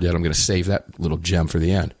were polled yet. I'm going to save that little gem for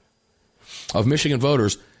the end. Of Michigan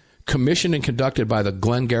voters, commissioned and conducted by the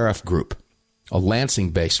Glengarriff Group, a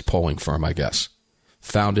Lansing-based polling firm, I guess,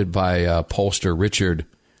 founded by pollster Richard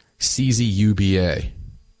CZUBA.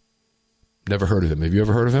 Never heard of him. Have you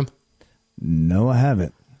ever heard of him? No, I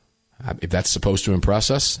haven't. If that's supposed to impress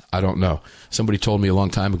us, I don't know. Somebody told me a long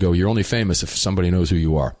time ago, you're only famous if somebody knows who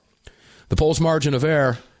you are. The poll's margin of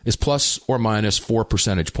error is plus or minus 4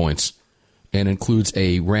 percentage points and includes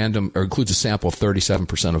a sample of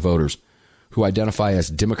 37% of voters who identify as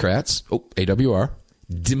Democrats, AWR,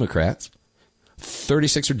 Democrats.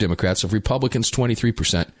 36 are Democrats, of Republicans,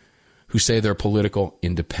 23%, who say they're political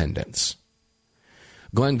independents.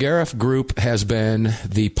 Glengarriff Group has been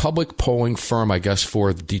the public polling firm, I guess,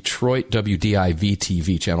 for Detroit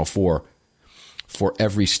WDIV-TV, Channel 4, for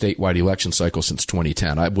every statewide election cycle since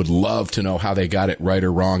 2010. I would love to know how they got it right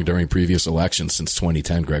or wrong during previous elections since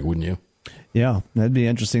 2010, Greg, wouldn't you? Yeah, that'd be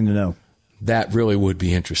interesting to know. That really would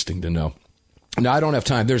be interesting to know. Now, I don't have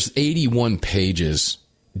time. There's 81 pages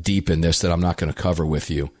deep in this that I'm not going to cover with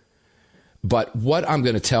you. But what I'm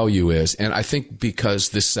going to tell you is, and I think because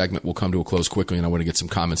this segment will come to a close quickly and I want to get some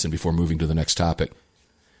comments in before moving to the next topic,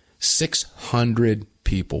 600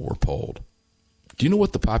 people were polled. Do you know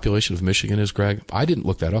what the population of Michigan is, Greg? I didn't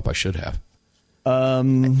look that up. I should have.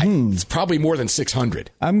 It's probably more than 600.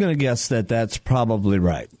 I'm going to guess that that's probably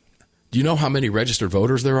right. Do you know how many registered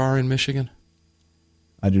voters there are in Michigan?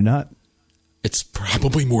 I do not. It's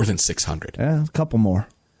probably more than 600. Yeah, a couple more.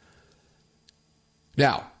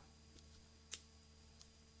 Now,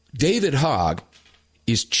 David Hogg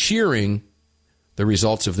is cheering the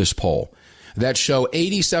results of this poll that show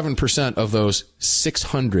 87% of those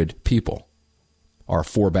 600 people are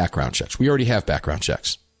for background checks. We already have background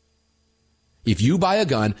checks. If you buy a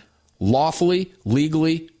gun lawfully,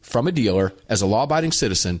 legally, from a dealer as a law-abiding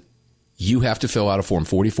citizen, you have to fill out a Form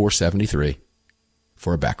 4473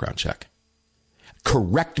 for a background check.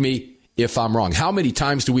 Correct me if I'm wrong. How many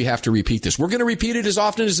times do we have to repeat this? We're going to repeat it as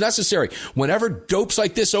often as necessary. Whenever dopes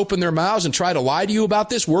like this open their mouths and try to lie to you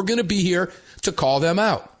about this, we're going to be here to call them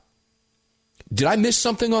out. Did I miss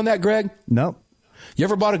something on that, Greg? No. You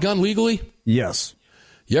ever bought a gun legally? Yes.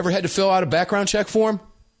 You ever had to fill out a background check form?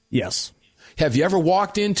 Yes. Have you ever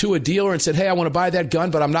walked into a dealer and said, hey, I want to buy that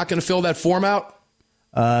gun, but I'm not going to fill that form out?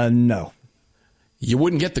 No. You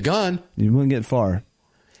wouldn't get the gun. You wouldn't get far.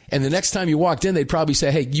 And the next time you walked in, they'd probably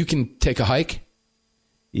say, hey, you can take a hike?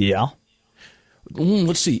 Yeah.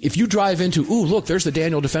 Let's see. If you drive into, look, there's the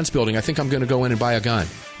Daniel Defense Building. I think I'm going to go in and buy a gun.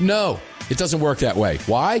 No, it doesn't work that way.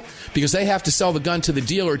 Why? Because they have to sell the gun to the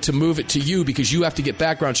dealer to move it to you because you have to get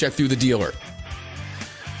background check through the dealer.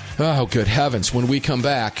 Oh, good heavens. When we come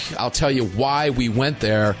back, I'll tell you why we went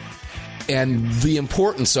there and the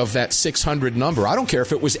importance of that 600 number. I don't care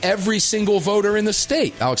if it was every single voter in the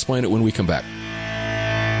state. I'll explain it when we come back.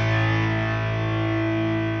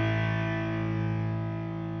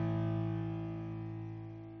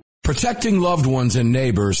 Protecting loved ones and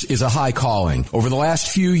neighbors is a high calling. Over the last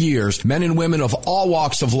few years, men and women of all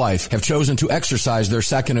walks of life have chosen to exercise their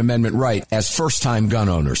Second Amendment right as first-time gun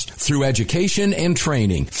owners. Through education and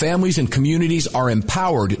training, families and communities are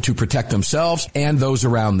empowered to protect themselves and those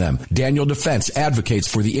around them. Daniel Defense advocates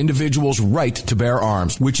for the individual's right to bear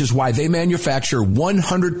arms, which is why they manufacture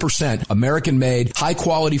 100% American-made,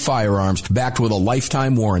 high-quality firearms backed with a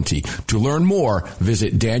lifetime warranty. To learn more,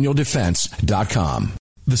 visit DanielDefense.com.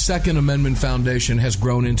 The Second Amendment Foundation has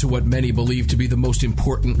grown into what many believe to be the most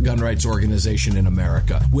important gun rights organization in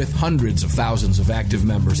America. With hundreds of thousands of active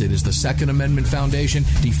members, it is the Second Amendment Foundation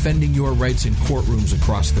defending your rights in courtrooms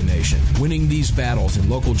across the nation. Winning these battles in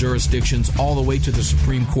local jurisdictions all the way to the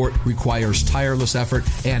Supreme Court requires tireless effort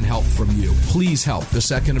and help from you. Please help the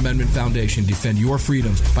Second Amendment Foundation defend your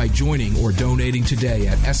freedoms by joining or donating today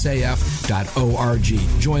at saf.org.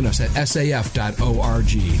 Join us at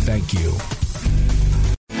saf.org. Thank you.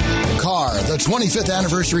 Car, the 25th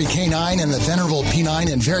anniversary K9 and the venerable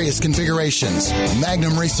P9 in various configurations.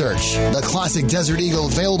 Magnum Research, the classic Desert Eagle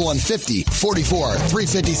available in 50, 44,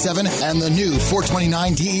 357, and the new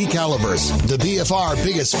 429 DE calibers. The BFR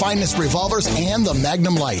biggest finest revolvers and the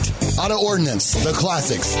Magnum Light. Auto Ordnance, the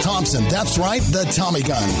classics. Thompson, that's right, the Tommy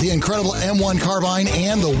gun, the incredible M1 carbine,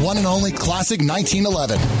 and the one and only classic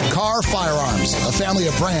 1911. Carr Firearms, a family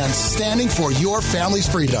of brands standing for your family's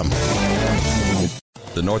freedom.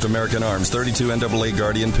 The North American Arms 32 NAA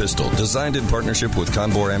Guardian pistol, designed in partnership with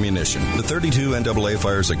Conbor Ammunition. The 32 NAA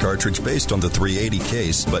fires a cartridge based on the .380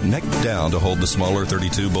 case, but neck down to hold the smaller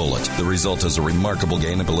 .32 bullet. The result is a remarkable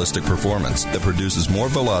gain in ballistic performance that produces more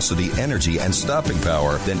velocity, energy, and stopping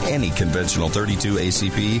power than any conventional .32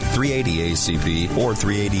 ACP, .380 ACP, or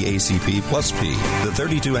 .380 ACP plus P. The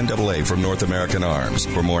 32 NAA from North American Arms.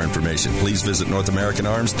 For more information, please visit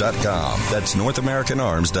NorthAmericanArms.com. That's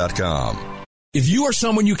NorthAmericanArms.com. If you or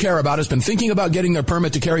someone you care about has been thinking about getting their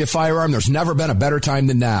permit to carry a firearm, there's never been a better time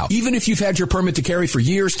than now. Even if you've had your permit to carry for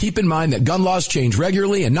years, keep in mind that gun laws change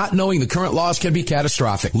regularly, and not knowing the current laws can be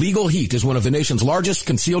catastrophic. Legal Heat is one of the nation's largest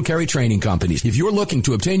concealed carry training companies. If you're looking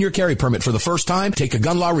to obtain your carry permit for the first time, take a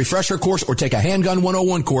gun law refresher course or take a handgun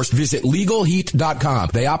 101 course, visit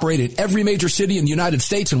LegalHeat.com. They operate in every major city in the United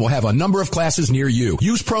States and will have a number of classes near you.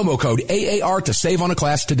 Use promo code AAR to save on a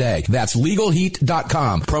class today. That's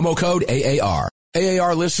LegalHeat.com. Promo code AAR.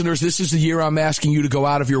 AAR listeners, this is the year I'm asking you to go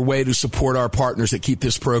out of your way to support our partners that keep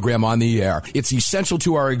this program on the air. It's essential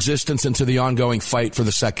to our existence and to the ongoing fight for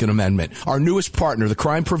the Second Amendment. Our newest partner, the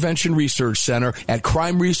Crime Prevention Research Center at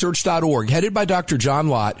crimeresearch.org, headed by Dr. John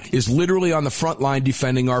Lott, is literally on the front line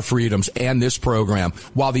defending our freedoms and this program.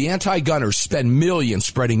 While the anti-gunners spend millions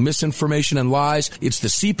spreading misinformation and lies, it's the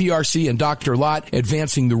CPRC and Dr. Lott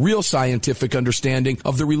advancing the real scientific understanding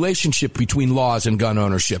of the relationship between laws and gun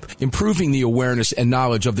ownership, improving the awareness and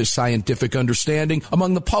knowledge of this scientific understanding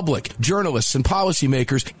among the public, journalists, and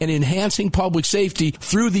policymakers, and enhancing public safety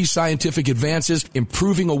through these scientific advances,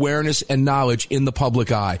 improving awareness and knowledge in the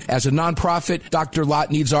public eye. As a nonprofit, Dr. Lott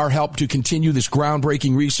needs our help to continue this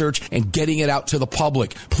groundbreaking research and getting it out to the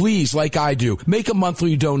public. Please, like I do, make a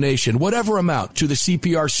monthly donation, whatever amount, to the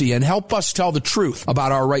CPRC and help us tell the truth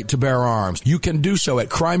about our right to bear arms. You can do so at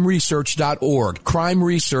crimeresearch.org.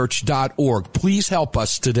 crimeresearch.org. Please help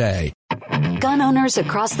us today. Gun owners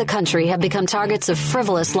across the country have become targets of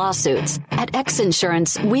frivolous lawsuits. At X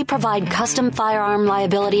Insurance, we provide custom firearm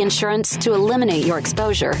liability insurance to eliminate your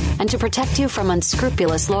exposure and to protect you from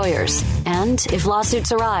unscrupulous lawyers. And if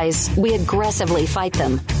lawsuits arise, we aggressively fight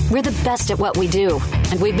them. We're the best at what we do,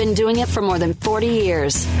 and we've been doing it for more than 40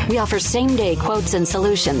 years. We offer same-day quotes and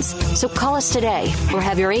solutions. So call us today or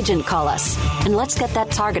have your agent call us, and let's get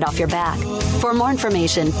that target off your back. For more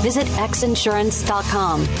information, visit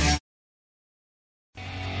xinsurance.com.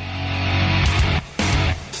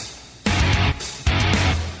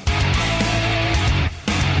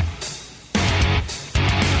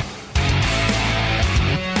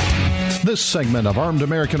 This segment of Armed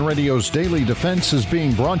American Radio's Daily Defense is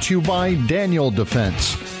being brought to you by Daniel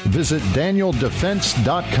Defense. Visit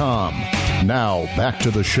DanielDefense.com. Now, back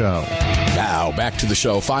to the show.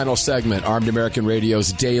 Final segment, Armed American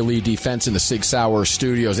Radio's Daily Defense in the Sig Sauer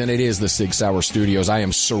Studios. And it is the Sig Sauer Studios. I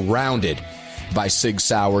am surrounded by Sig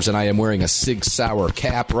Sauers, and I am wearing a Sig Sauer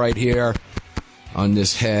cap right here on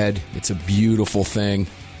this head. It's a beautiful thing.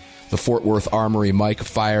 The Fort Worth Armory mic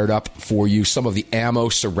fired up for you. Some of the ammo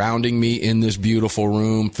surrounding me in this beautiful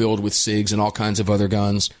room filled with SIGs and all kinds of other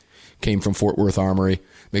guns came from Fort Worth Armory.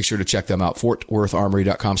 Make sure to check them out.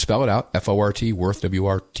 FortWorthArmory.com. Spell it out. F-O-R-T, Worth,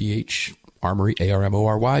 W-R-T-H, Armory,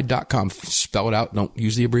 A-R-M-O-R-Y.com. Spell it out. Don't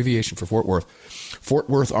use the abbreviation for Fort Worth.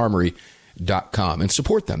 FortWorthArmory.com. And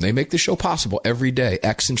support them. They make the show possible every day.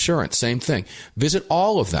 X Insurance, same thing. Visit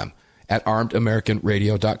all of them at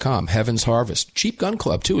ArmedAmericanRadio.com. Heaven's Harvest. Cheap Gun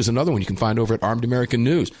Club, too, is another one you can find over at Armed American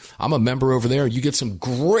News. I'm a member over there. You get some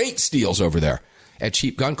great steals over there at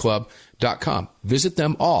CheapGunClub.com. Visit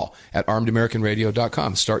them all at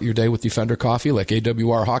ArmedAmericanRadio.com. Start your day with Defender Coffee like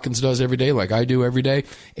AWR Hawkins does every day, like I do every day,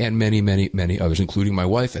 and many, many, many others, including my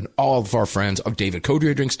wife and all of our friends. David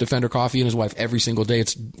Codrier drinks Defender Coffee and his wife every single day.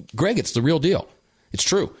 It's Greg, it's the real deal. It's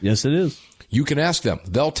true. Yes, it is. You can ask them.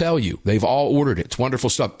 They'll tell you. They've all ordered it. It's wonderful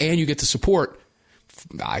stuff. And you get to support.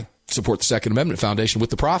 I support the Second Amendment Foundation with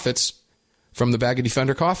the profits from the bag of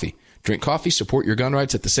Defender Coffee. Drink coffee, support your gun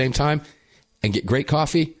rights at the same time, and get great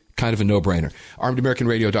coffee. Kind of a no-brainer.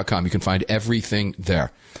 ArmedAmericanRadio.com. You can find everything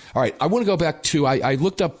there. All right. I want to go back to, I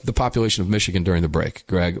looked up the population of Michigan during the break.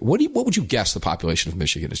 Greg, what would you guess the population of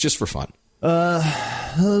Michigan is, just for fun?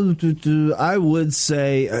 I would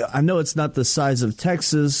say, I know it's not the size of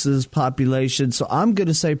Texas's population, so I'm going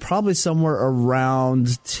to say probably somewhere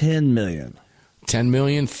around 10 million.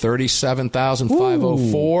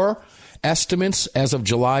 10,037,504 estimates as of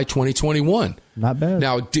July 2021. Not bad.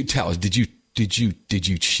 Now, tell us, did you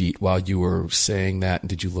cheat while you were saying that?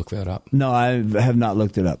 Did you look that up? No, I have not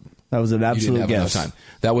looked it up. That was an absolute you didn't have guess. Enough time.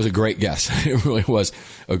 That was a great guess. It really was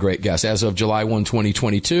a great guess. As of July 1,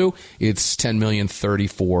 2022, it's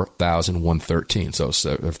 10,034,113. So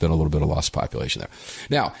there's been a little bit of lost population there.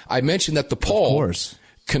 Now, I mentioned that the poll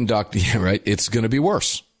conducted, right? It's going to be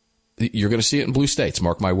worse. You're going to see it in blue states.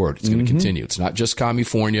 Mark my word. It's going to continue. It's not just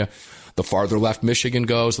California. The farther left Michigan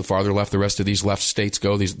goes, the farther left the rest of these left states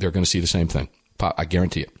go, they're going to see the same thing. I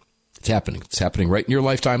guarantee it. It's happening. It's happening right in your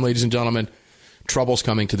lifetime, ladies and gentlemen. Trouble's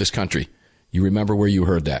coming to this country. You remember where you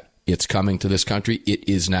heard that. It's coming to this country. It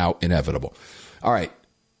is now inevitable. All right.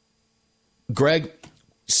 Greg,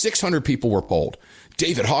 600 people were polled.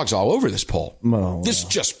 David Hogg's all over this poll. Oh, this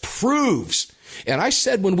just proves. And I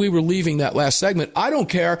said when we were leaving that last segment, I don't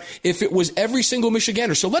care if it was every single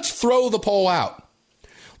Michigander. So let's throw the poll out.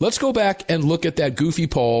 Let's go back and look at that goofy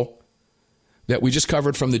poll that we just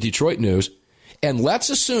covered from the Detroit News. And let's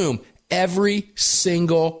assume every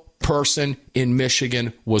single person in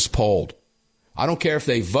Michigan was polled. I don't care if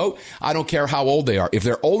they vote. I don't care how old they are. If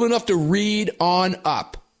they're old enough to read on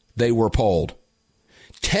up, they were polled.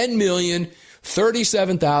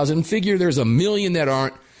 10,037,000. Figure there's a million that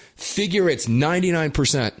aren't. Figure it's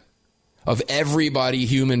 99% of everybody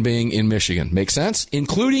human being in Michigan. Make sense?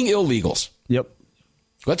 Including illegals. Yep.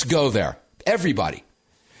 Let's go there. Everybody.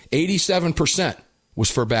 87%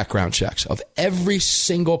 was for background checks of every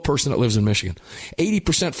single person that lives in Michigan.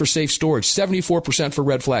 80% for safe storage, 74% for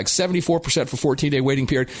red flags, 74% for 14-day waiting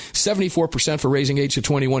period, 74% for raising age to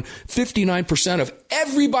 21, 59% of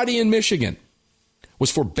everybody in Michigan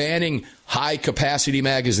was for banning high-capacity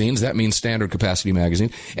magazines. That means standard capacity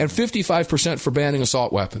magazine. And 55% for banning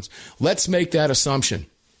assault weapons. Let's make that assumption.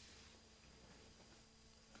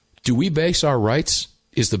 Do we base our rights?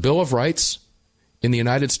 Is the Bill of Rights in the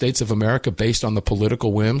United States of America based on the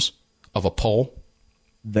political whims of a poll?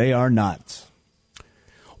 They are not.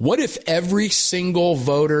 What if every single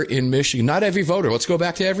voter in Michigan, not every voter, let's go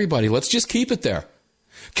back to everybody. Let's just keep it there.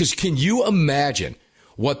 Because can you imagine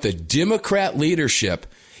what the Democrat leadership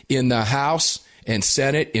in the House and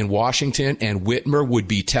Senate in Washington and Whitmer would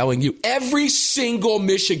be telling you? Every single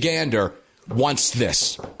Michigander wants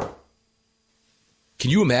this.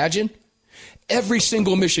 Can you imagine? Every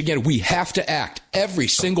single Michigander, we have to act. Every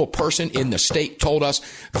single person in the state told us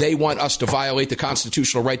they want us to violate the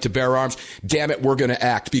constitutional right to bear arms. Damn it, we're going to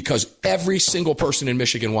act because every single person in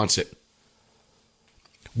Michigan wants it.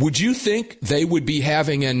 Would you think they would be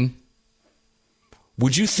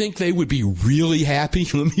would you think they would be really happy?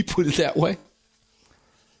 Let me put it that way.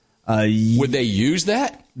 Would they use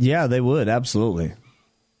that? Yeah, they would. Absolutely.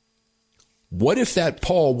 What if that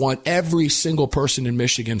poll won every single person in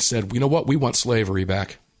Michigan said, you know what, we want slavery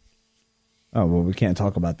back? Oh, well, we can't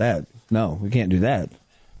talk about that. No, we can't do that.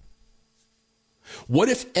 What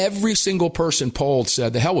if every single person polled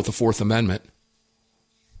said, the hell with the Fourth Amendment?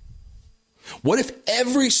 What if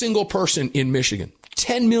every single person in Michigan,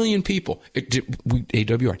 10 million people,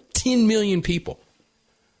 AWR, 10 million people,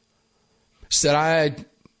 said, I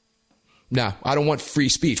don't want free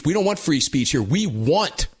speech. We don't want free speech here. We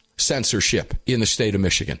want censorship in the state of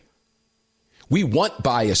Michigan. We want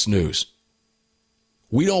biased news.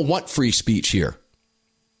 We don't want free speech here.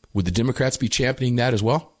 Would the Democrats be championing that as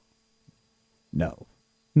well? No.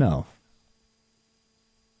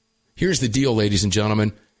 Here's the deal, ladies and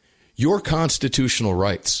gentlemen. Your constitutional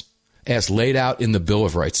rights, as laid out in the Bill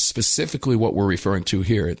of Rights, specifically what we're referring to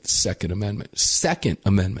here at the Second Amendment,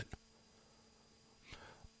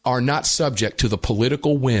 are not subject to the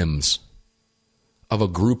political whims of a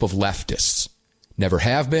group of leftists. Never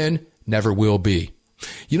have been, never will be.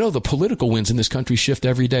 You know, the political winds in this country shift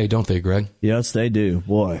every day, don't they, Greg? Yes, they do.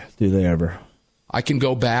 Boy, do they ever. I can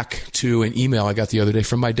go back to an email I got the other day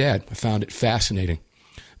from my dad. I found it fascinating.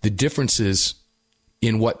 The differences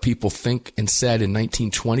in what people think and said in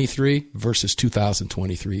 1923 versus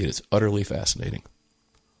 2023. It is utterly fascinating.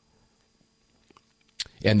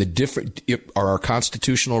 And the different are our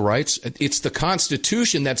constitutional rights. It's the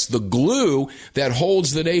Constitution that's the glue that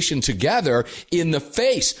holds the nation together in the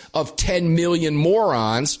face of 10 million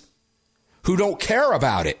morons who don't care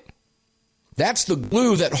about it. That's the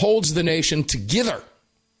glue that holds the nation together.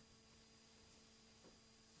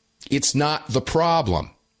 It's not the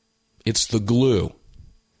problem. It's the glue.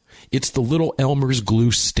 It's the little Elmer's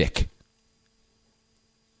glue stick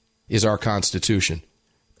is our Constitution.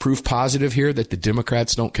 proof positive here that the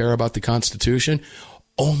Democrats don't care about the Constitution?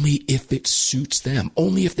 Only if it suits them.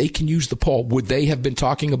 Only if they can use the poll. Would they have been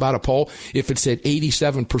talking about a poll if it said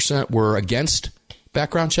 87% were against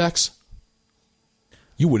background checks?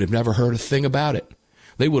 You would have never heard a thing about it.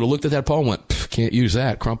 They would have looked at that poll and went, can't use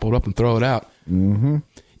that, crumple it up and throw it out. Mm-hmm.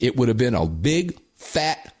 It would have been a big,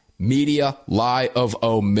 fat media lie of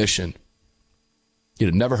omission. You'd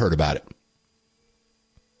have never heard about it.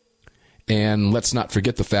 And let's not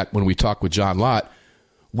forget the fact when we talk with John Lott,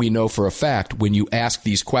 we know for a fact when you ask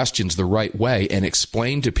these questions the right way and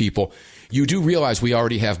explain to people, you do realize we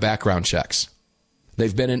already have background checks.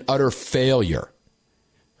 They've been an utter failure.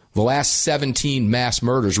 The last 17 mass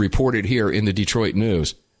murders reported here in the Detroit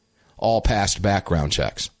News all passed background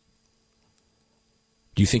checks.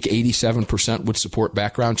 Do you think 87% would support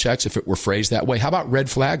background checks if it were phrased that way? How about red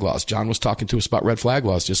flag laws? John was talking to us about red flag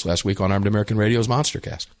laws just last week on Armed American Radio's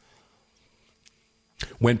Monstercast.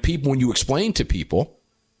 When you explain to people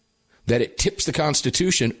that it tips the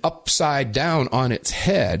Constitution upside down on its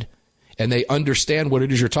head and they understand what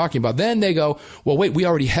it is you're talking about, then they go, well, wait, we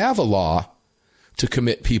already have a law to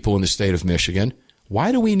commit people in the state of Michigan.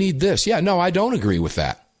 Why do we need this? Yeah, no, I don't agree with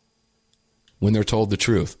that when they're told the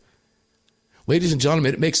truth. Ladies and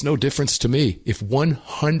gentlemen, it makes no difference to me if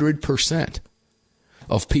 100%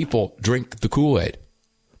 of people drink the Kool-Aid.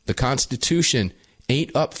 The Constitution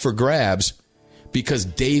ain't up for grabs because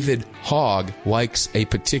David Hogg likes a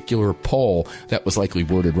particular poll that was likely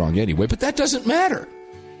worded wrong anyway. But that doesn't matter.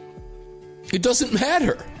 It doesn't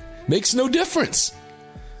matter. Makes no difference.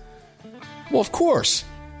 Well, of course,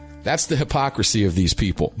 that's the hypocrisy of these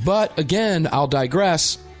people. But again, I'll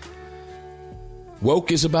digress.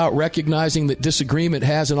 Woke is about recognizing that disagreement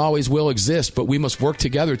has and always will exist, but we must work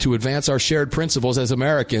together to advance our shared principles as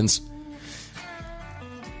Americans.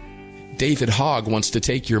 David Hogg wants to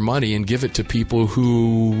take your money and give it to people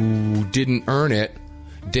who didn't earn it.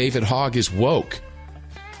 David Hogg is woke.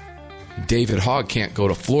 David Hogg can't go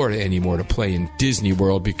to Florida anymore to play in Disney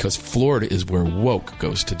World because Florida is where woke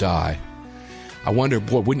goes to die. I wonder,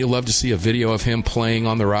 boy, wouldn't you love to see a video of him playing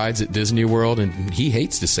on the rides at Disney World? And he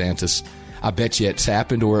hates DeSantis. I bet you it's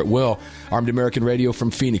happened or it will. Armed American Radio from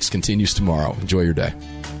Phoenix continues tomorrow. Enjoy your day.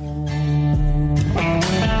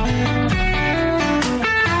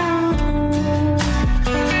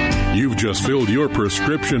 You've just filled your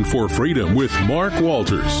prescription for freedom with Mark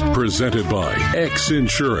Walters, presented by X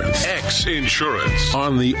Insurance. X Insurance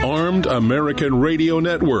on the Armed American Radio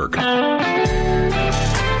Network.